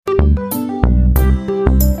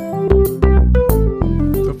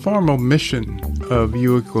formal mission of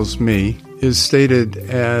U equals me is stated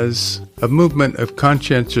as a movement of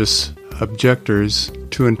conscientious objectors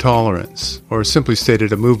to intolerance, or simply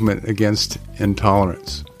stated, a movement against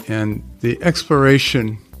intolerance. And the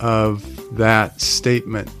exploration of that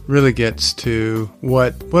statement really gets to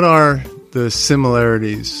what are the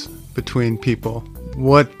similarities between people?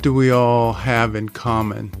 What do we all have in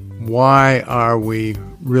common? Why are we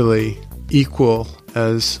really equal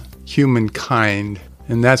as humankind?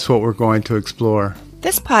 And that's what we're going to explore.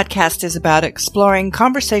 This podcast is about exploring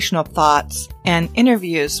conversational thoughts and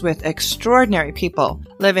interviews with extraordinary people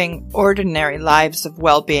living ordinary lives of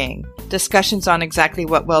well-being. Discussions on exactly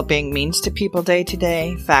what well-being means to people day to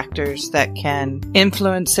day, factors that can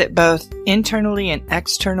influence it both internally and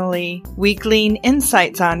externally. We glean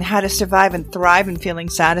insights on how to survive and thrive in feeling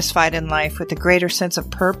satisfied in life with a greater sense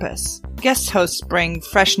of purpose. Guest hosts bring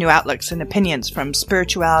fresh new outlooks and opinions from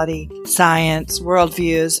spirituality, science,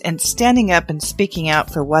 worldviews, and standing up and speaking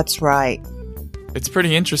out for what's right. It's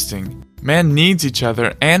pretty interesting. Man needs each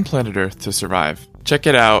other and planet Earth to survive. Check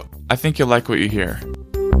it out. I think you'll like what you hear.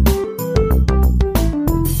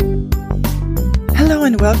 Hello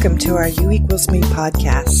and welcome to our U equals me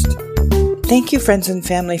podcast. Thank you, friends and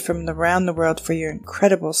family from around the world, for your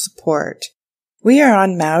incredible support. We are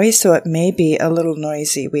on Maui, so it may be a little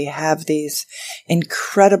noisy. We have these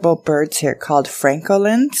incredible birds here called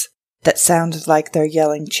francolins that sound like they're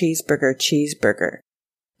yelling cheeseburger, cheeseburger.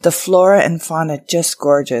 The flora and fauna just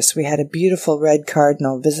gorgeous. We had a beautiful red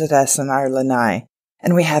cardinal visit us in our lanai,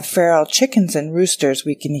 and we have feral chickens and roosters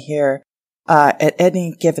we can hear at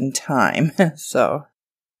any given time. So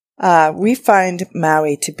we find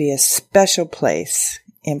Maui to be a special place,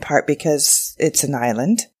 in part because it's an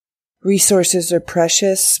island. Resources are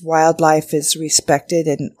precious, wildlife is respected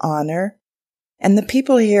and honored, and the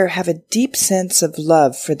people here have a deep sense of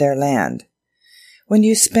love for their land. When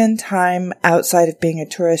you spend time outside of being a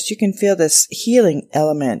tourist, you can feel this healing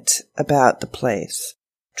element about the place.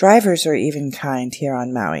 Drivers are even kind here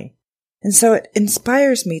on Maui. And so it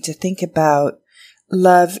inspires me to think about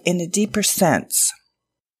love in a deeper sense.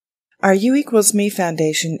 Our U equals me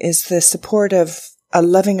Foundation is the support of a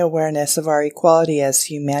loving awareness of our equality as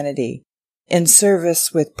humanity in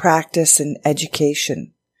service with practice and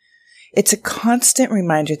education. It's a constant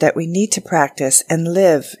reminder that we need to practice and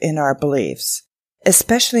live in our beliefs,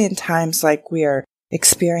 especially in times like we are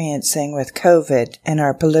experiencing with COVID and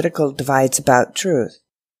our political divides about truth.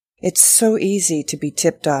 It's so easy to be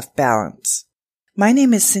tipped off balance. My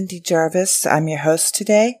name is Cindy Jarvis. I'm your host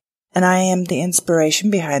today, and I am the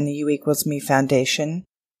inspiration behind the U equals me Foundation.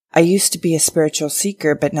 I used to be a spiritual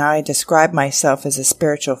seeker, but now I describe myself as a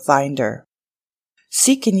spiritual finder.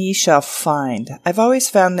 Seek and ye shall find. I've always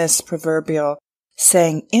found this proverbial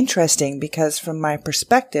saying interesting because from my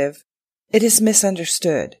perspective, it is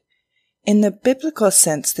misunderstood. In the biblical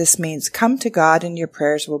sense, this means come to God and your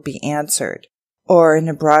prayers will be answered. Or in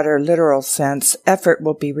a broader literal sense, effort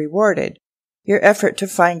will be rewarded. Your effort to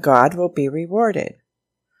find God will be rewarded.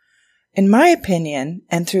 In my opinion,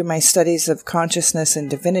 and through my studies of consciousness and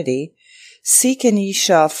divinity, seek and ye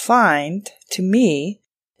shall find, to me,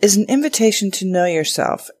 is an invitation to know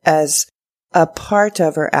yourself as a part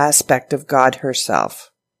of or aspect of God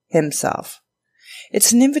herself, himself.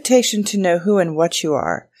 It's an invitation to know who and what you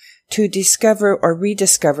are, to discover or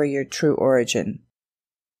rediscover your true origin.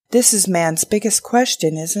 This is man's biggest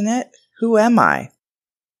question, isn't it? Who am I?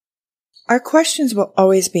 Our questions will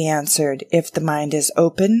always be answered if the mind is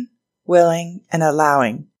open, willing, and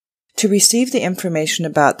allowing to receive the information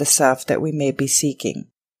about the self that we may be seeking.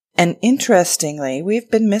 And interestingly,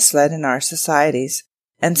 we've been misled in our societies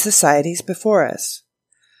and societies before us.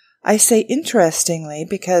 I say interestingly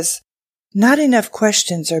because not enough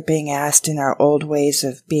questions are being asked in our old ways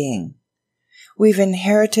of being. We've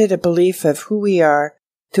inherited a belief of who we are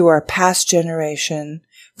through our past generation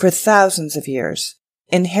for thousands of years,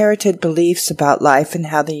 inherited beliefs about life and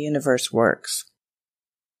how the universe works.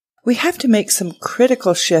 We have to make some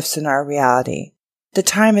critical shifts in our reality. The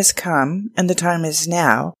time has come, and the time is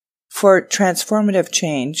now, for transformative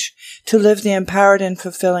change to live the empowered and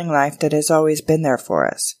fulfilling life that has always been there for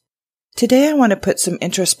us. Today I want to put some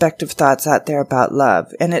introspective thoughts out there about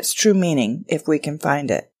love and its true meaning, if we can find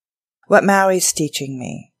it. What Maui's teaching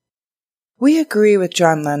me. We agree with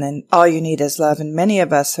John Lennon, all you need is love, and many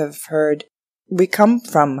of us have heard, we come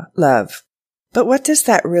from love. But what does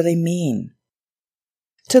that really mean?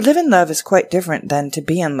 To live in love is quite different than to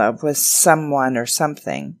be in love with someone or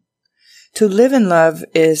something. To live in love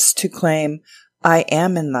is to claim, I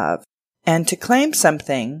am in love. And to claim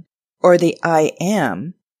something, or the I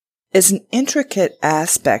am, is an intricate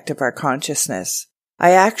aspect of our consciousness,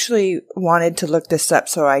 I actually wanted to look this up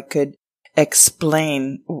so I could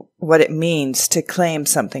explain what it means to claim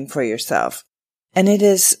something for yourself. And it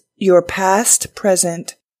is your past,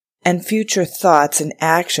 present, and future thoughts and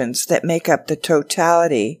actions that make up the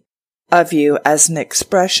totality of you as an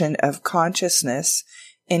expression of consciousness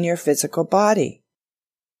in your physical body.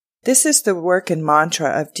 This is the work and mantra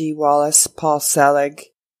of Dee Wallace, Paul Selig,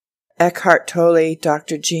 Eckhart Tolle,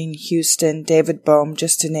 Dr. Jean Houston, David Bohm,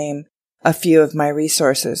 just to name a few of my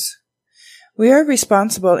resources. We are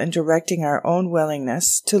responsible in directing our own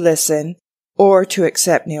willingness to listen or to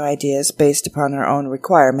accept new ideas based upon our own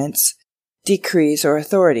requirements, decrees, or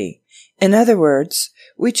authority. In other words,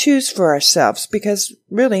 we choose for ourselves because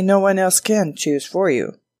really no one else can choose for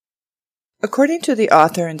you. According to the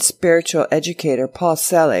author and spiritual educator Paul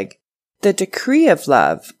Selig, the decree of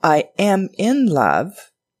love, I am in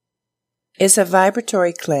love, is a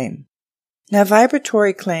vibratory claim. Now,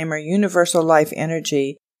 vibratory claim or universal life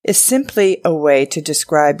energy is simply a way to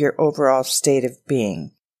describe your overall state of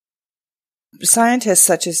being. Scientists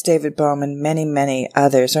such as David Bohm and many, many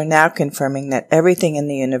others are now confirming that everything in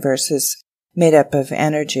the universe is made up of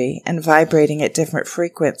energy and vibrating at different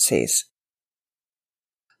frequencies.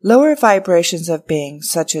 Lower vibrations of being,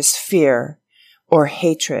 such as fear or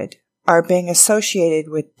hatred, are being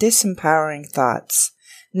associated with disempowering thoughts,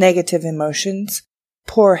 negative emotions,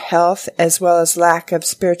 poor health, as well as lack of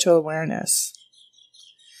spiritual awareness.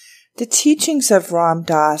 The teachings of Ram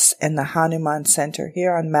Dass and the Hanuman Center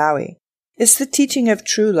here on Maui is the teaching of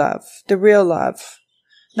true love, the real love,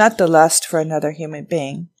 not the lust for another human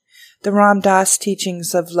being. The Ram Dass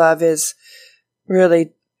teachings of love is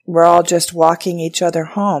really, we're all just walking each other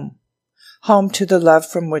home to the love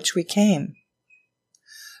from which we came.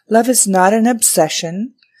 Love is not an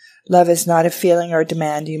obsession. Love is not a feeling or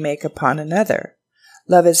demand you make upon another.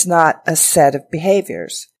 Love is not a set of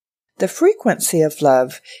behaviors. The frequency of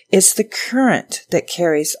love is the current that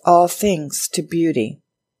carries all things to beauty.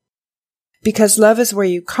 Because love is where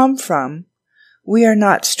you come from, we are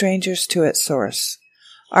not strangers to its source.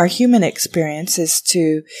 Our human experience is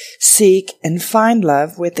to seek and find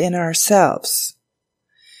love within ourselves.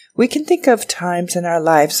 We can think of times in our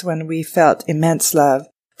lives when we felt immense love.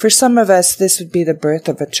 For some of us, this would be the birth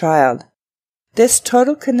of a child. This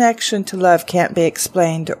total connection to love can't be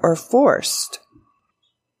explained or forced.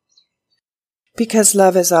 Because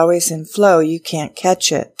love is always in flow, you can't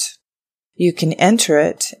catch it. You can enter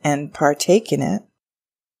it and partake in it.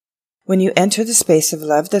 When you enter the space of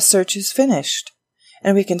love, the search is finished,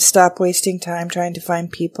 and we can stop wasting time trying to find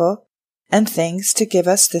people and things to give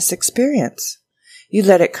us this experience. You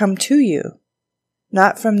let it come to you,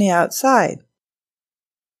 not from the outside.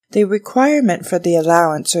 The requirement for the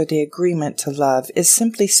allowance or the agreement to love is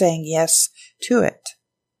simply saying yes to it.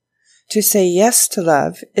 To say yes to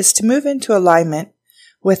love is to move into alignment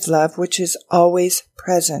with love, which is always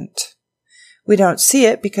present. We don't see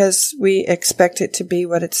it because we expect it to be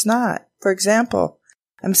what it's not. For example,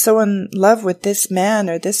 I'm so in love with this man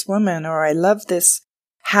or this woman, or I love this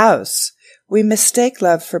house. We mistake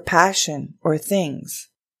love for passion or things.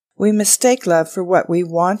 We mistake love for what we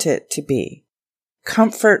want it to be.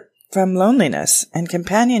 Comfort from loneliness and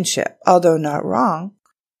companionship, although not wrong.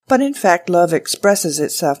 But in fact, love expresses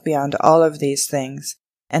itself beyond all of these things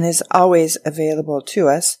and is always available to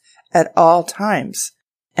us at all times,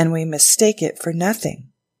 and we mistake it for nothing.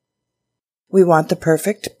 We want the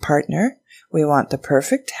perfect partner. We want the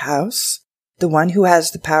perfect house, the one who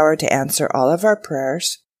has the power to answer all of our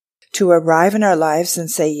prayers, to arrive in our lives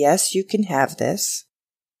and say, yes, you can have this,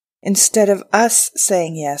 instead of us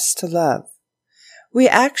saying yes to love. We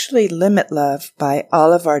actually limit love by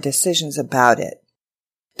all of our decisions about it,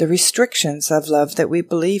 the restrictions of love that we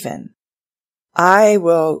believe in. I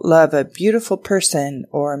will love a beautiful person,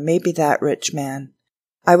 or maybe that rich man.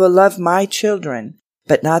 I will love my children,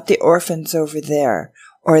 but not the orphans over there,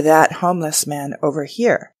 or that homeless man over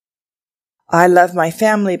here. I love my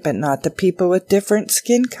family, but not the people with different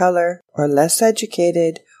skin color, or less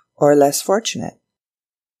educated, or less fortunate.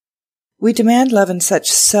 We demand love in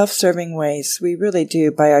such self-serving ways, we really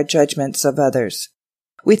do, by our judgments of others.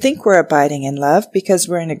 We think we're abiding in love because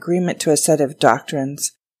we're in agreement to a set of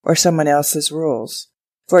doctrines or someone else's rules.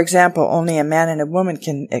 For example, only a man and a woman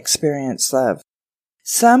can experience love.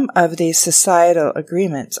 Some of these societal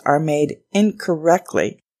agreements are made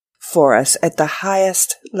incorrectly for us at the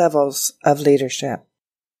highest levels of leadership.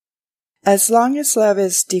 As long as love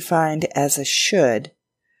is defined as a should,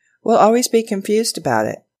 we'll always be confused about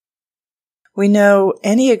it. We know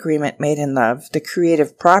any agreement made in love, the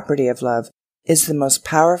creative property of love, is the most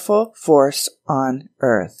powerful force on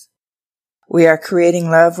earth. We are creating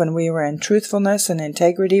love when we are in truthfulness and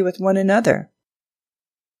integrity with one another.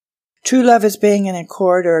 True love is being in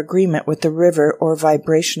accord or agreement with the river or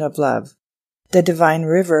vibration of love. The divine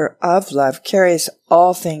river of love carries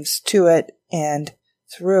all things to it and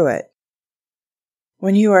through it.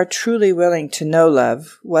 When you are truly willing to know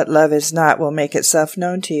love, what love is not will make itself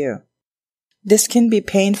known to you. This can be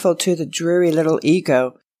painful to the dreary little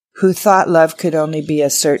ego who thought love could only be a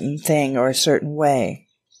certain thing or a certain way.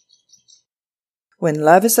 When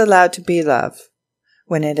love is allowed to be love,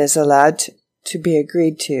 when it is allowed to be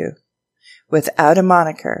agreed to, without a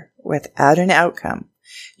moniker, without an outcome,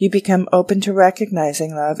 you become open to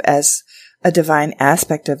recognizing love as a divine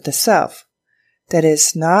aspect of the self that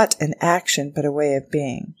is not an action but a way of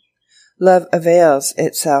being. Love avails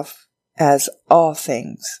itself as all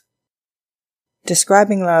things.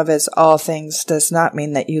 Describing love as all things does not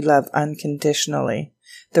mean that you love unconditionally,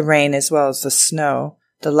 the rain as well as the snow,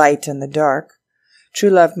 the light and the dark. True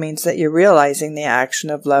love means that you're realizing the action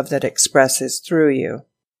of love that expresses through you.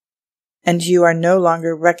 And you are no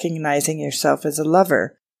longer recognizing yourself as a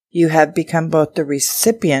lover. You have become both the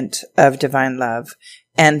recipient of divine love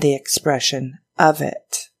and the expression of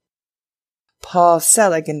it. Paul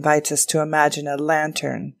Selig invites us to imagine a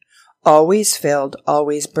lantern, always filled,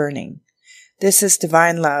 always burning. This is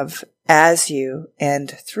divine love as you and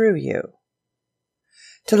through you.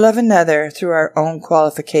 To love another through our own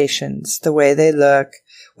qualifications, the way they look,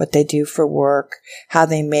 what they do for work, how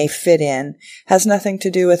they may fit in, has nothing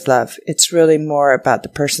to do with love. It's really more about the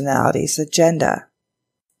personality's agenda.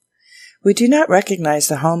 We do not recognize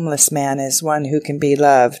the homeless man as one who can be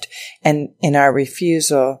loved, and in our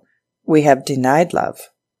refusal, we have denied love.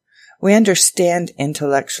 We understand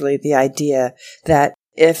intellectually the idea that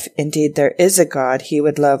if indeed there is a God, he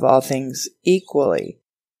would love all things equally.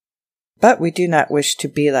 But we do not wish to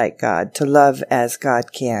be like God, to love as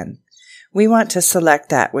God can. We want to select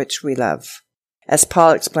that which we love. As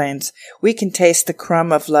Paul explains, we can taste the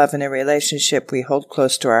crumb of love in a relationship we hold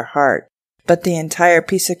close to our heart, but the entire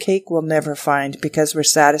piece of cake we'll never find because we're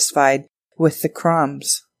satisfied with the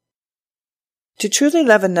crumbs. To truly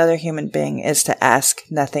love another human being is to ask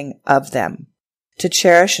nothing of them. To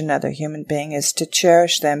cherish another human being is to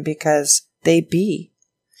cherish them because they be,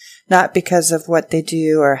 not because of what they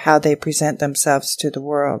do or how they present themselves to the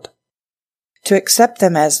world. To accept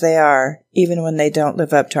them as they are, even when they don't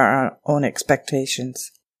live up to our own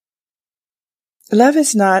expectations. Love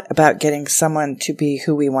is not about getting someone to be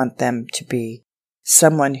who we want them to be,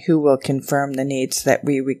 someone who will confirm the needs that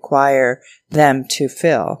we require them to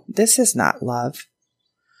fill. This is not love.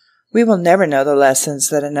 We will never know the lessons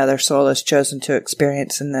that another soul has chosen to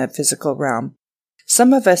experience in the physical realm.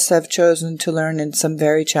 Some of us have chosen to learn in some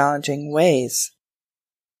very challenging ways.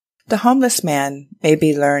 The homeless man may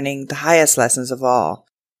be learning the highest lessons of all,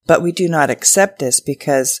 but we do not accept this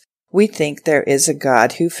because we think there is a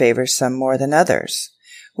God who favors some more than others.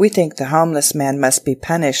 We think the homeless man must be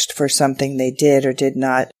punished for something they did or did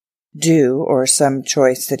not do or some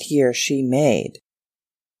choice that he or she made.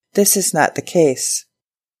 This is not the case.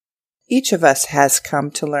 Each of us has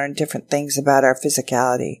come to learn different things about our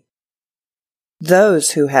physicality.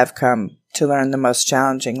 Those who have come to learn the most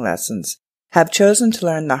challenging lessons have chosen to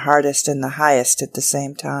learn the hardest and the highest at the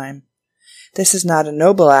same time. This is not a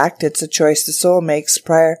noble act, it's a choice the soul makes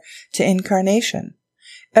prior to incarnation.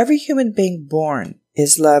 Every human being born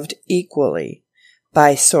is loved equally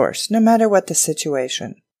by Source, no matter what the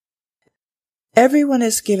situation. Everyone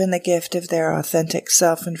is given the gift of their authentic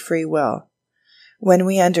self and free will. When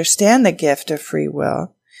we understand the gift of free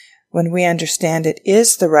will, when we understand it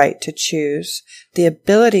is the right to choose, the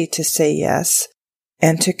ability to say yes,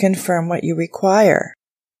 and to confirm what you require,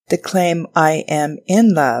 the claim I am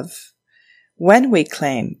in love. When we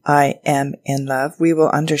claim I am in love, we will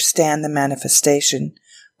understand the manifestation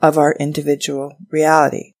of our individual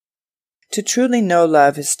reality. To truly know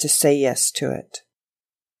love is to say yes to it.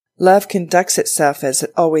 Love conducts itself as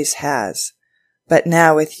it always has, but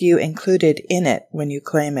now with you included in it when you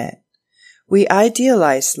claim it. We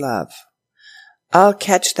idealize love. I'll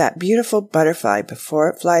catch that beautiful butterfly before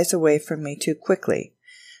it flies away from me too quickly.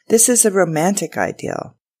 This is a romantic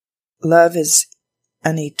ideal. Love is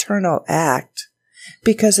an eternal act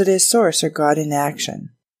because it is Source or God in action.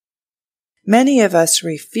 Many of us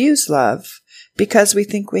refuse love because we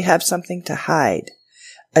think we have something to hide,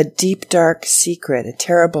 a deep, dark secret, a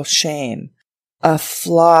terrible shame, a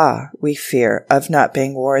flaw we fear of not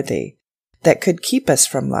being worthy that could keep us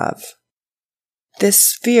from love.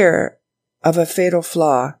 This fear of a fatal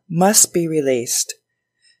flaw must be released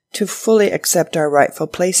to fully accept our rightful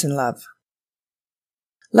place in love.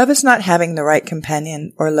 Love is not having the right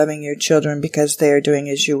companion or loving your children because they are doing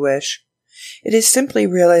as you wish. It is simply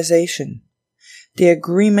realization The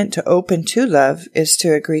agreement to open to love is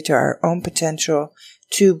to agree to our own potential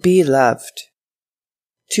to be loved,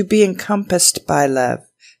 to be encompassed by love,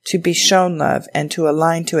 to be shown love, and to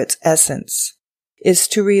align to its essence, is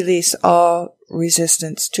to release all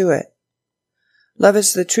resistance to it. Love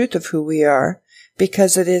is the truth of who we are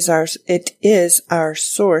because it is our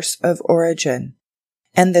source of origin.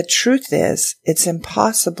 And the truth is, it's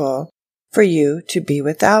impossible for you to be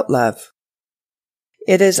without love.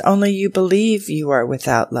 It is only you believe you are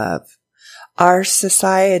without love. Our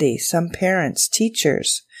society, some parents,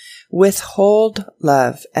 teachers, withhold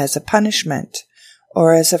love as a punishment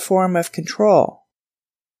or as a form of control.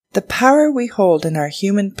 The power we hold in our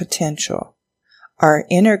human potential, our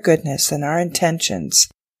inner goodness and our intentions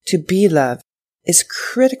to be loved is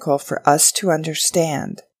critical for us to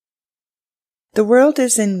understand. The world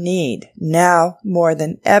is in need, now more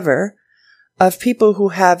than ever, of people who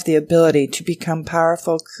have the ability to become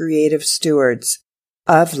powerful, creative stewards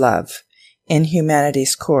of love in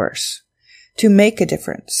humanity's course, to make a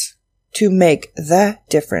difference, to make the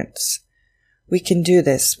difference. We can do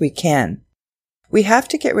this. We can. We have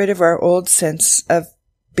to get rid of our old sense of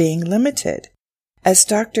being limited. As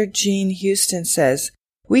Dr. Jean Houston says,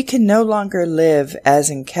 we can no longer live as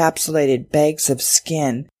encapsulated bags of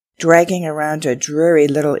skin dragging around a dreary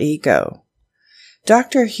little ego.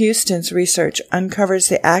 Dr. Houston's research uncovers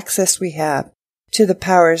the access we have to the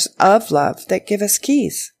powers of love that give us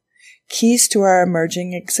keys to our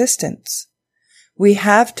emerging existence. We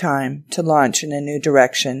have time to launch in a new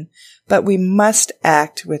direction, but we must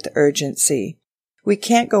act with urgency. We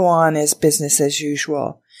can't go on as business as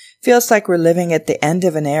usual. Feels like we're living at the end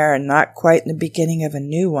of an era and not quite in the beginning of a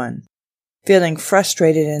new one. Feeling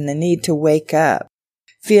frustrated in the need to wake up.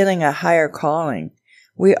 Feeling a higher calling.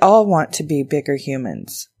 We all want to be bigger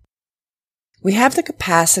humans. We have the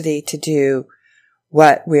capacity to do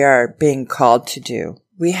what we are being called to do.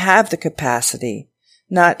 We have the capacity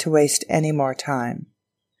not to waste any more time.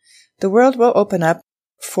 The world will open up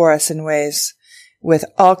for us in ways with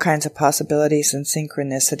all kinds of possibilities and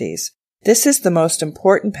synchronicities. This is the most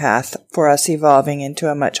important path for us evolving into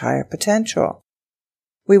a much higher potential.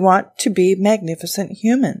 We want to be magnificent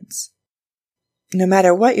humans. No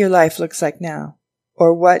matter what your life looks like now,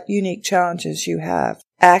 or what unique challenges you have,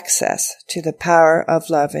 access to the power of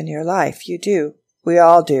love in your life. You do. We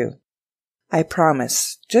all do. I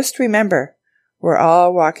promise. Just remember, we're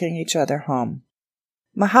all walking each other home.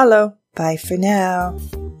 Mahalo. Bye for now.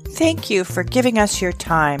 Thank you for giving us your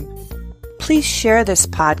time. Please share this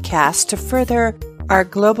podcast to further our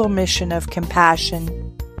global mission of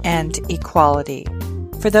compassion and equality.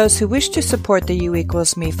 For those who wish to support the U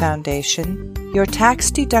Equals Me Foundation, your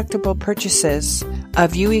tax-deductible purchases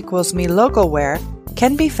of U Equals Me logo wear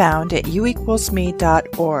can be found at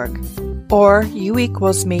uequalsme.org or U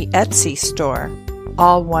Equals Me Etsy store,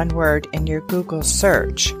 all one word in your Google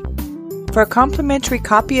search. For a complimentary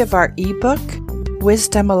copy of our ebook,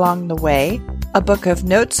 Wisdom Along the Way, a book of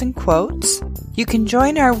notes and quotes, you can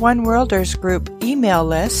join our One Worlders group email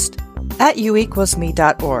list at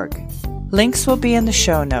uequalsme.org. Links will be in the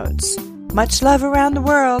show notes. Much love around the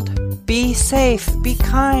world. Be safe, be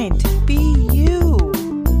kind, be you.